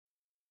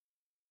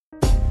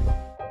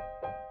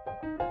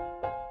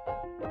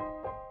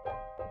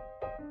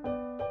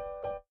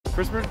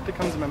First word that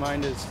comes to my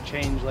mind is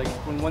change. Like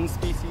when one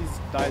species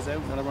dies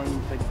out, another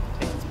one takes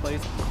its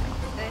place.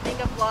 And I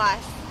think of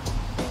loss,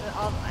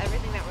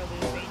 everything that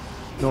we're losing.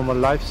 Normal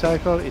life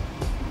cycle, it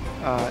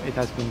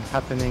has been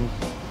happening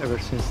ever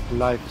since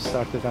life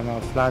started on our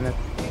planet.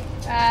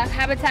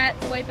 Habitat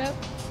wipeout.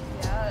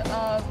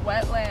 Yeah,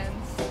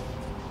 wetlands.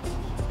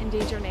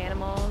 Endangered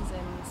animals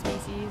and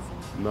species.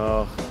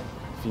 Mort,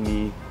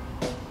 fini,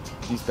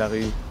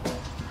 disparu.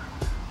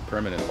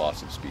 Permanent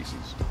loss of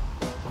species.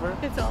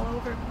 It's all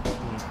over.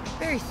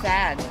 Very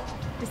sad.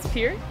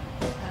 Disappeared.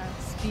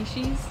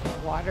 Species,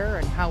 water,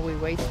 and how we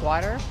waste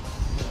water.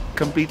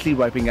 Completely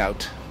wiping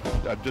out.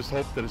 I just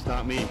hope that it's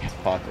not me.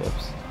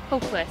 Apocalypse.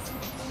 Hopeless.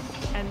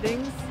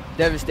 Endings.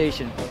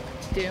 Devastation.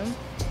 Doom.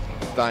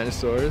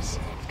 Dinosaurs.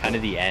 Kind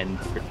of the end.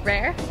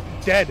 Rare.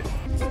 Dead.